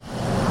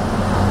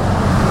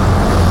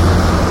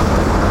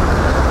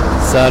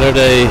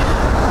Saturday,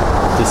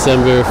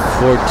 December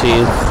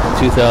 14th,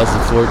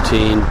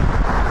 2014,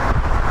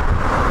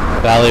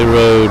 Valley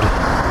Road,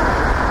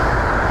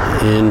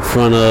 in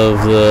front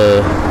of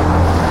the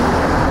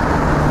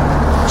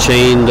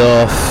chained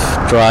off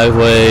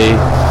driveway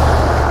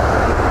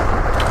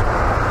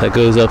that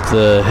goes up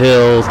the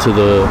hill to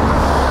the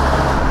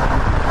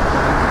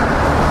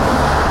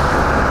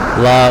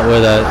lot where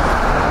that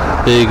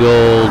big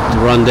old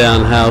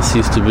rundown house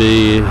used to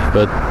be,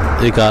 but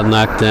it got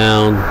knocked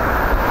down.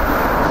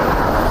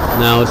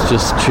 Now it's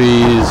just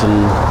trees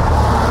and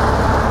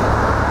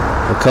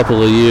a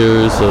couple of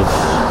years of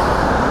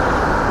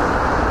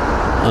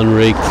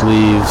unraked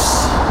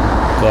leaves,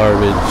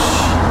 garbage,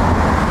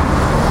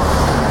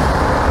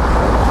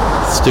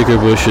 sticker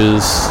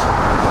bushes,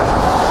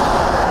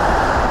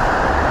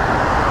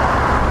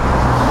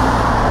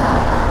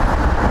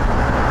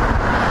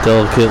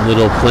 delicate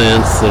little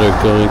plants that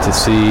are going to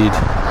seed,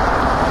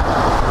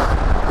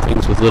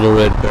 things with little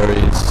red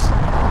berries.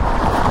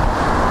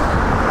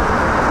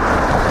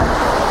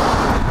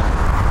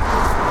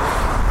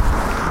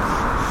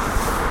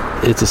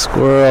 It's a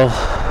squirrel.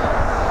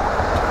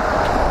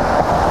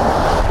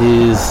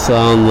 He's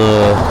on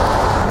the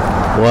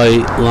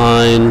white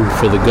line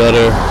for the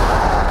gutter.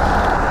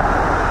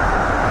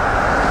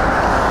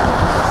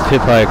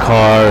 Hit by a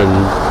car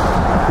and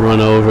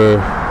run over.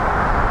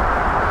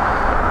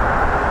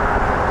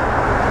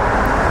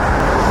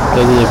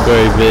 Doesn't look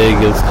very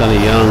big. It's kind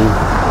of young,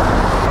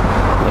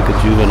 like a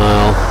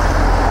juvenile.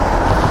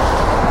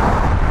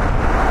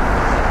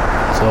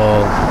 It's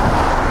all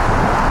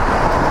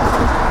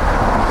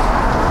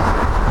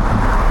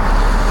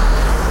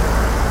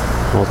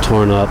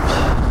torn up.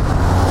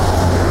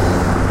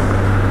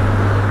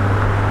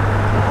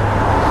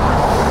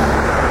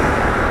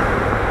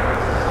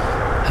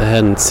 I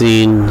hadn't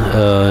seen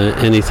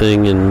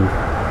anything in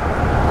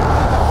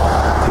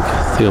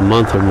I think a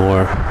month or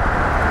more.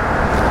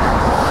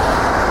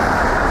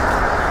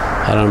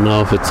 I don't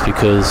know if it's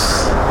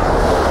because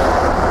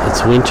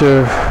it's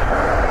winter.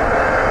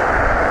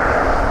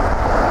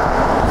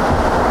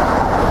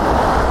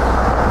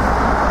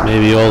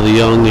 Maybe all the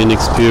young,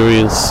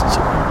 inexperienced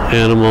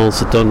animals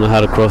that don't know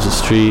how to cross the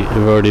street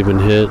have already been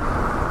hit,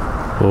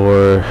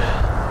 or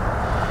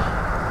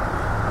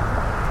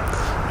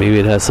maybe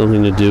it has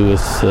something to do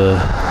with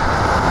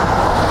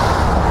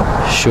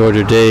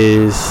shorter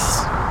days,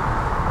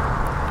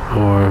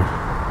 or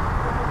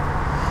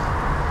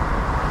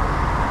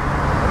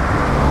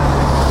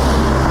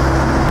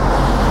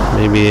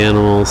maybe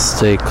animals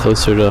stay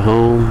closer to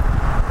home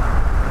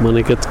when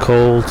it gets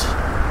cold.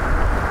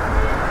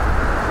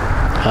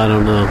 I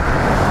don't know.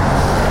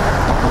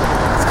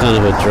 It's kind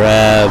of a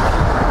drab,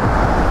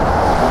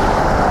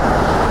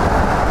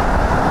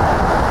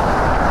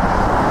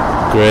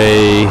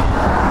 gray,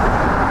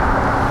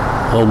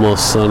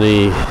 almost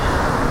sunny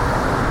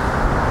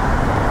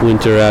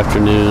winter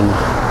afternoon.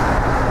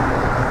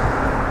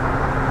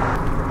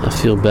 I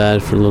feel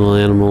bad for little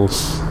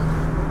animals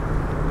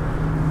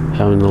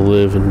having to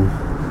live in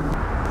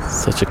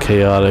such a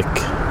chaotic,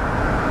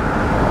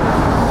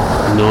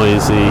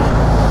 noisy,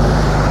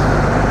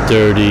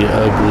 dirty,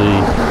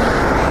 ugly,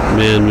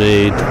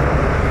 man-made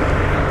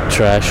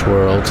trash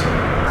world.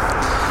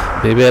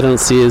 Maybe I don't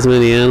see as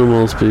many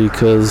animals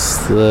because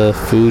the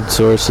food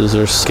sources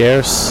are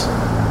scarce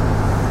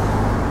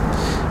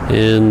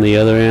and the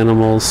other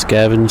animals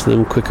scavenge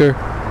them quicker.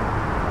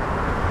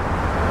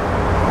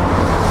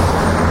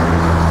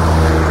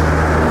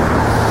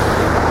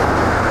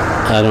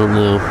 I don't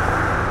know.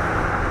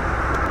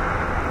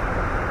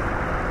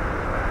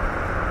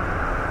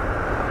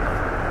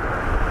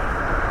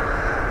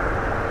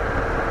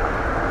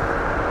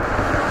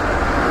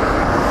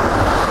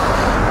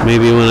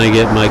 Maybe when I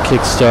get my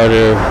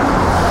Kickstarter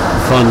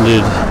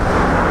funded,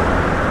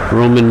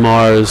 Roman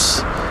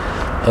Mars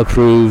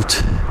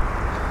approved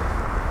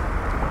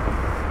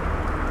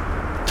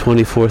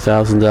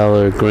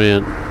 $24,000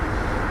 grant,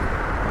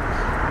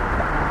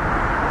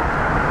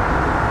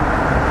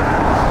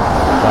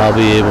 I'll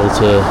be able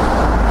to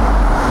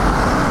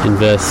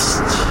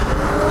invest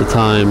the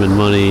time and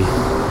money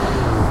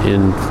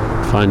in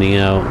finding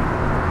out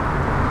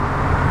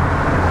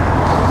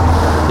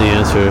the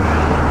answer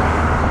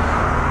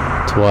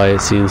to why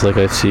it seems like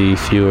I see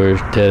fewer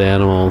dead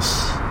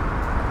animals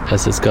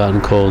as it's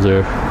gotten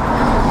colder,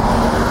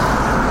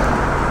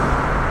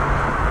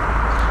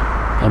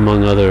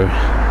 among other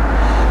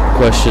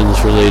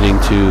questions relating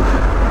to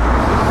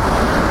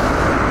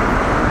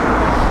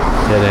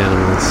dead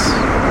animals.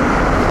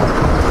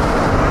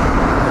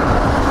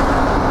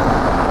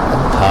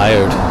 I'm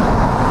tired.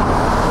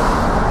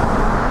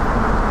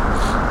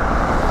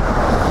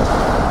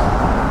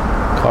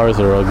 Cars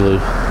are ugly.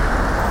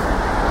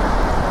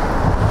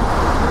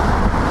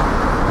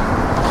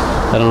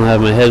 I don't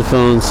have my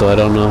headphones, so I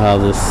don't know how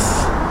this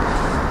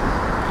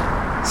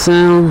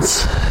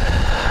sounds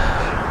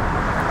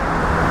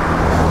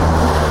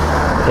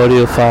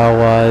audiophile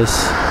wise.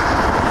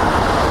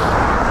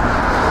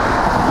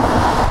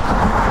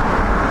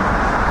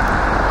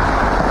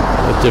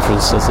 What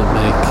difference does it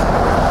make?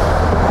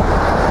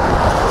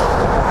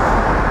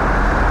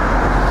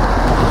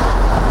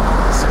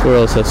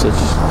 Squirrels have such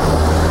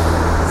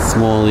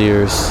small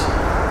ears,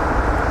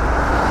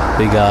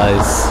 big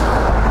eyes.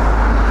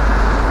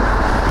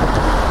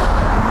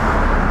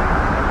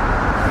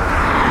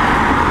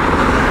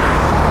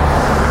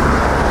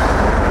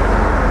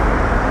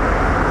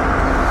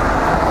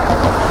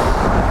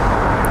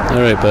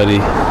 All right, buddy.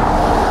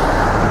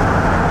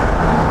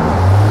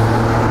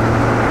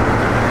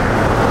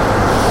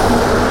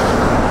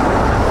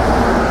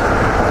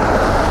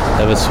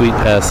 Have a sweet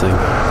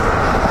passing.